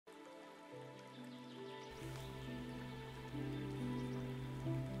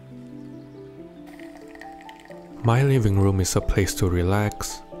My living room is a place to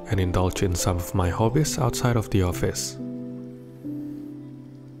relax and indulge in some of my hobbies outside of the office.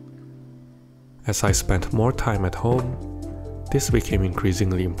 As I spent more time at home, this became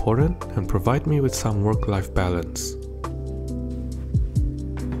increasingly important and provided me with some work-life balance.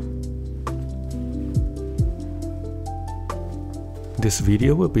 This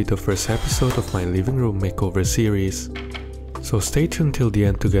video will be the first episode of my living room makeover series, so stay tuned till the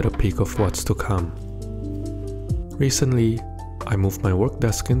end to get a peek of what's to come. Recently, I moved my work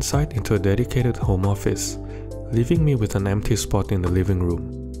desk inside into a dedicated home office, leaving me with an empty spot in the living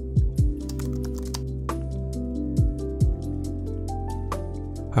room.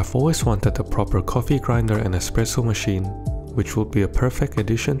 I've always wanted a proper coffee grinder and espresso machine, which would be a perfect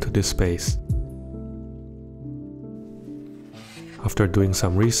addition to this space. After doing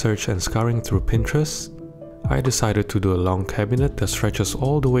some research and scouring through Pinterest, I decided to do a long cabinet that stretches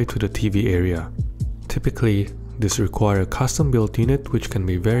all the way to the TV area. Typically, this requires a custom-built unit which can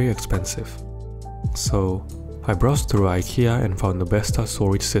be very expensive. So, I browsed through IKEA and found the Besta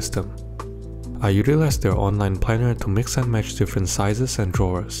storage system. I utilized their online planner to mix and match different sizes and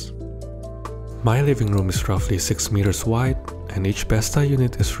drawers. My living room is roughly 6 meters wide, and each Besta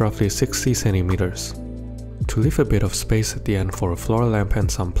unit is roughly 60 centimeters. To leave a bit of space at the end for a floor lamp and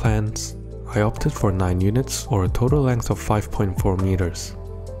some plants, I opted for 9 units or a total length of 5.4 meters.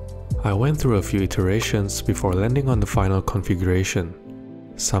 I went through a few iterations before landing on the final configuration.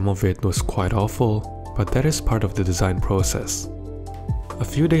 Some of it was quite awful, but that is part of the design process. A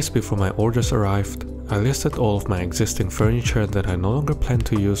few days before my orders arrived, I listed all of my existing furniture that I no longer plan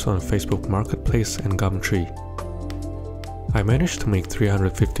to use on Facebook Marketplace and Gumtree. I managed to make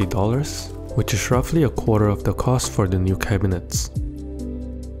 $350, which is roughly a quarter of the cost for the new cabinets.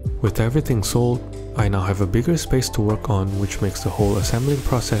 With everything sold, I now have a bigger space to work on, which makes the whole assembling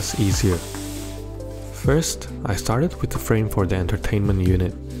process easier. First, I started with the frame for the entertainment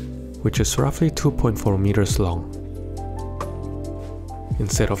unit, which is roughly 2.4 meters long.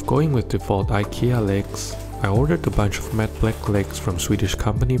 Instead of going with default IKEA legs, I ordered a bunch of matte black legs from Swedish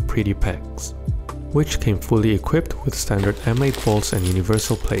company Pt.1, which came fully equipped with standard M8 bolts and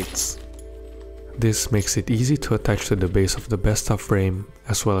universal plates. This makes it easy to attach to the base of the Besta frame,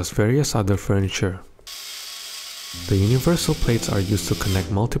 as well as various other furniture. The universal plates are used to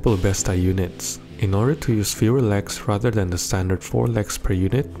connect multiple Besta units, in order to use fewer legs rather than the standard 4 legs per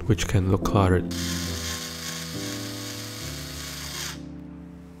unit, which can look cluttered.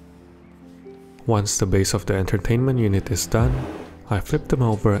 Once the base of the entertainment unit is done, I flipped them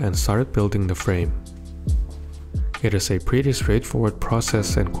over and started building the frame. It is a pretty straightforward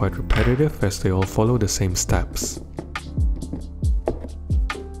process and quite repetitive as they all follow the same steps.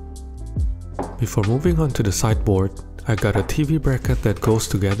 Before moving on to the sideboard, I got a TV bracket that goes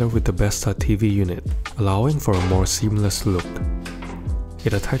together with the Besta TV unit, allowing for a more seamless look.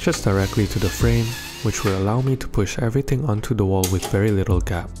 It attaches directly to the frame, which will allow me to push everything onto the wall with very little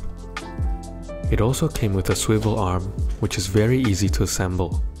gap. It also came with a swivel arm, which is very easy to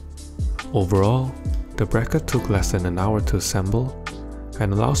assemble. Overall, the bracket took less than an hour to assemble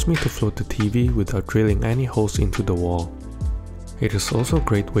and allows me to float the TV without drilling any holes into the wall. It is also a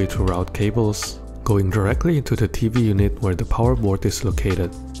great way to route cables, going directly into the TV unit where the power board is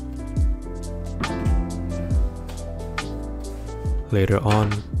located. Later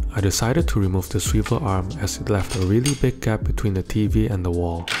on, I decided to remove the swivel arm as it left a really big gap between the TV and the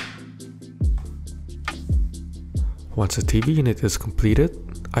wall. Once the TV unit is completed,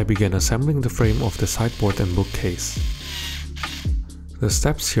 I began assembling the frame of the sideboard and bookcase. The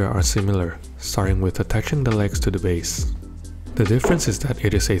steps here are similar, starting with attaching the legs to the base. The difference is that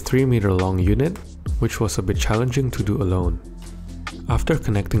it is a 3 meter long unit, which was a bit challenging to do alone. After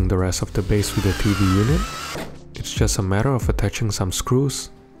connecting the rest of the base with the TV unit, it's just a matter of attaching some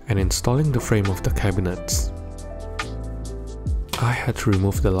screws and installing the frame of the cabinets. I had to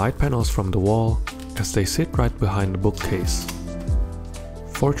remove the light panels from the wall as they sit right behind the bookcase.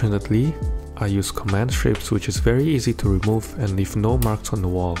 Fortunately, I use command strips, which is very easy to remove and leave no marks on the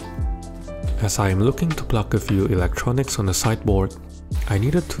wall. As I am looking to plug a few electronics on the sideboard, I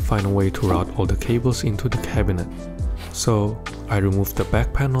needed to find a way to route all the cables into the cabinet. So, I removed the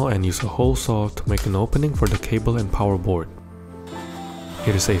back panel and used a hole saw to make an opening for the cable and power board.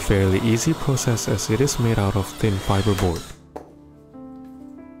 It is a fairly easy process as it is made out of thin fiberboard.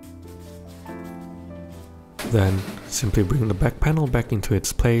 Then, simply bring the back panel back into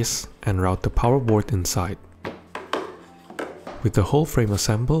its place and route the power board inside. With the whole frame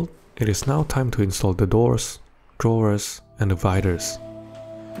assembled, it is now time to install the doors, drawers, and dividers.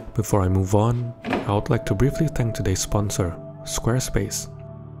 Before I move on, I would like to briefly thank today's sponsor, Squarespace.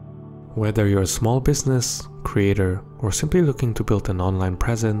 Whether you're a small business, creator, or simply looking to build an online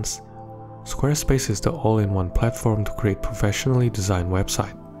presence, Squarespace is the all-in-one platform to create professionally designed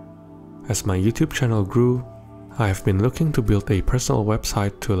websites. As my YouTube channel grew, I have been looking to build a personal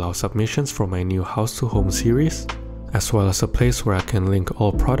website to allow submissions for my new House to Home series, as well as a place where I can link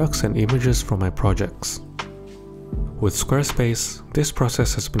all products and images from my projects. With Squarespace, this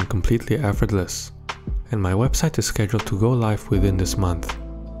process has been completely effortless, and my website is scheduled to go live within this month.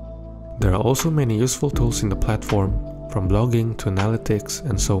 There are also many useful tools in the platform, from blogging to analytics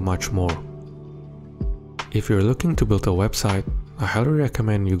and so much more. If you're looking to build a website, I highly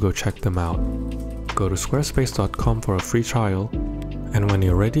recommend you go check them out. Go to squarespace.com for a free trial, and when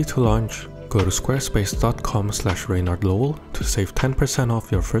you're ready to launch, go to squarespace.com/ReinhardLowell to save 10%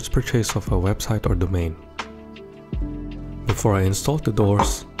 off your first purchase of a website or domain. Before I installed the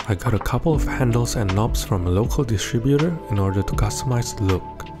doors, I got a couple of handles and knobs from a local distributor in order to customize the look.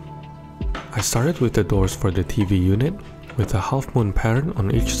 I started with the doors for the TV unit, with a half moon pattern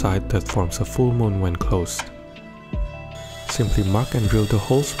on each side that forms a full moon when closed. Simply mark and drill the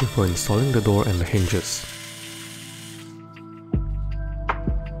holes before installing the door and the hinges.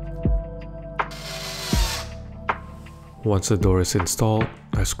 Once the door is installed,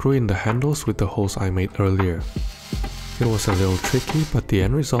 I screw in the handles with the holes I made earlier. It was a little tricky, but the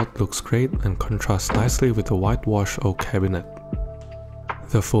end result looks great and contrasts nicely with the whitewashed oak cabinet.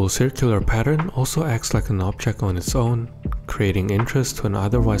 The full circular pattern also acts like an object on its own, creating interest to an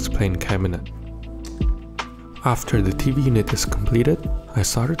otherwise plain cabinet. After the TV unit is completed, I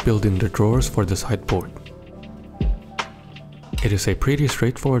started building the drawers for the sideboard. It is a pretty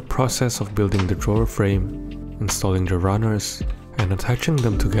straightforward process of building the drawer frame, installing the runners, and attaching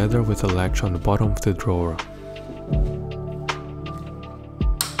them together with a latch on the bottom of the drawer.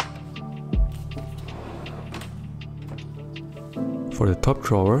 For the top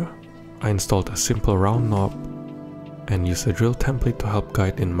drawer, I installed a simple round knob and used a drill template to help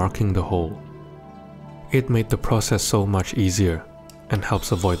guide in marking the hole. It made the process so much easier and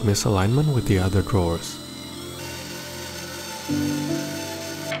helps avoid misalignment with the other drawers.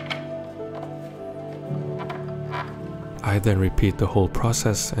 I then repeat the whole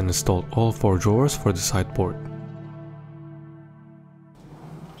process and installed all 4 drawers for the sideboard.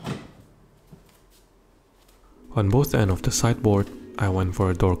 On both ends of the sideboard, I went for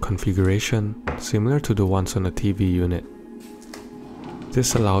a door configuration similar to the ones on a TV unit.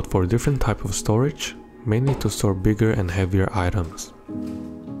 This allowed for a different type of storage, mainly to store bigger and heavier items.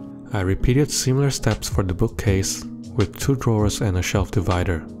 I repeated similar steps for the bookcase with 2 drawers and a shelf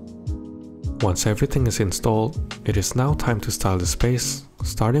divider. Once everything is installed, it is now time to style the space,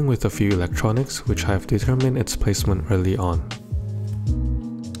 starting with a few electronics which I have determined its placement early on.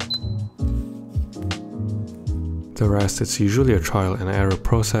 The rest is usually a trial and error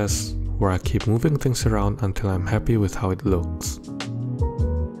process, where I keep moving things around until I'm happy with how it looks.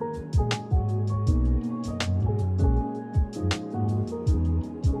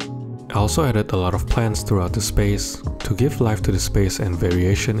 I also added a lot of plants throughout the space to give life to the space and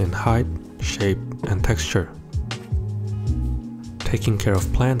variation in height, shape, and texture. Taking care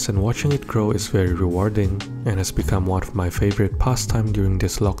of plants and watching it grow is very rewarding and has become one of my favorite pastimes during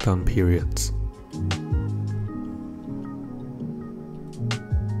these lockdown periods.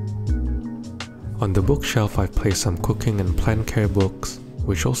 On the bookshelf, I've placed some cooking and plant care books,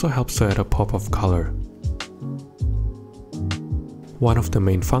 which also helps to add a pop of color. One of the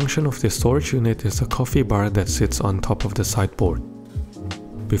main functions of this storage unit is a coffee bar that sits on top of the sideboard.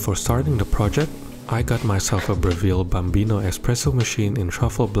 Before starting the project, I got myself a Breville Bambino espresso machine in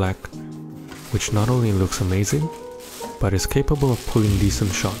truffle black, which not only looks amazing, but is capable of pulling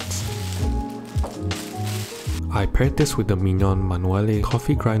decent shots. I paired this with the Mignon Manuale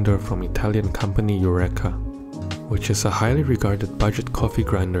coffee grinder from Italian company Eureka, which is a highly regarded budget coffee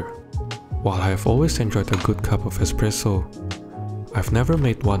grinder. While I have always enjoyed a good cup of espresso, I've never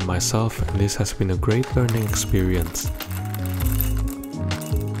made one myself, and this has been a great learning experience.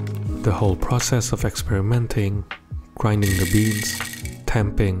 The whole process of experimenting, grinding the beans,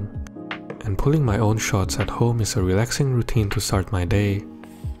 temping, and pulling my own shots at home is a relaxing routine to start my day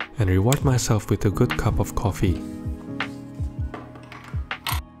and reward myself with a good cup of coffee.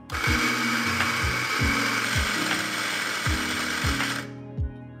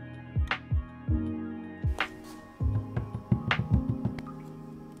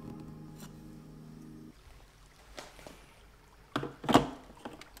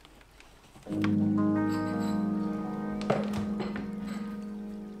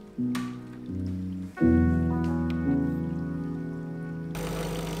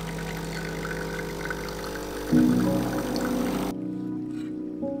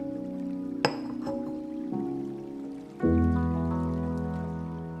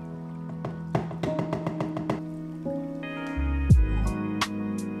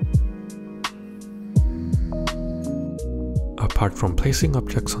 Apart from placing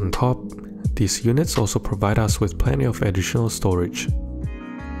objects on top, these units also provide us with plenty of additional storage.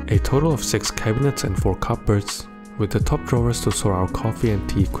 A total of 6 cabinets and 4 cupboards, with the top drawers to store our coffee and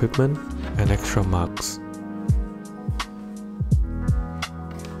tea equipment and extra mugs.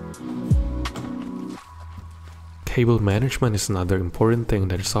 Cable management is another important thing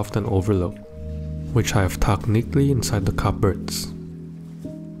that is often overlooked, which I have tucked neatly inside the cupboards.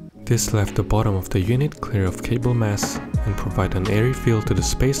 This left the bottom of the unit clear of cable mass and provide an airy feel to the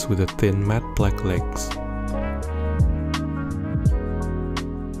space with the thin matte black legs.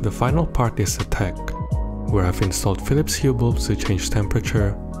 The final part is the tech, where I've installed Philips Hue bulbs to change temperature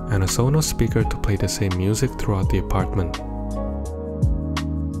and a Sonos speaker to play the same music throughout the apartment.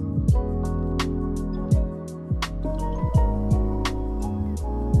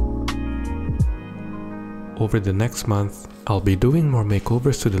 Over the next month, I'll be doing more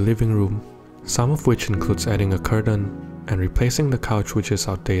makeovers to the living room, some of which includes adding a curtain and replacing the couch which is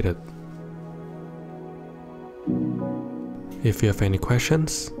outdated. If you have any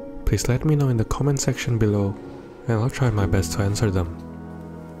questions, please let me know in the comment section below and I'll try my best to answer them.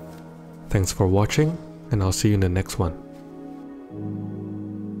 Thanks for watching and I'll see you in the next one.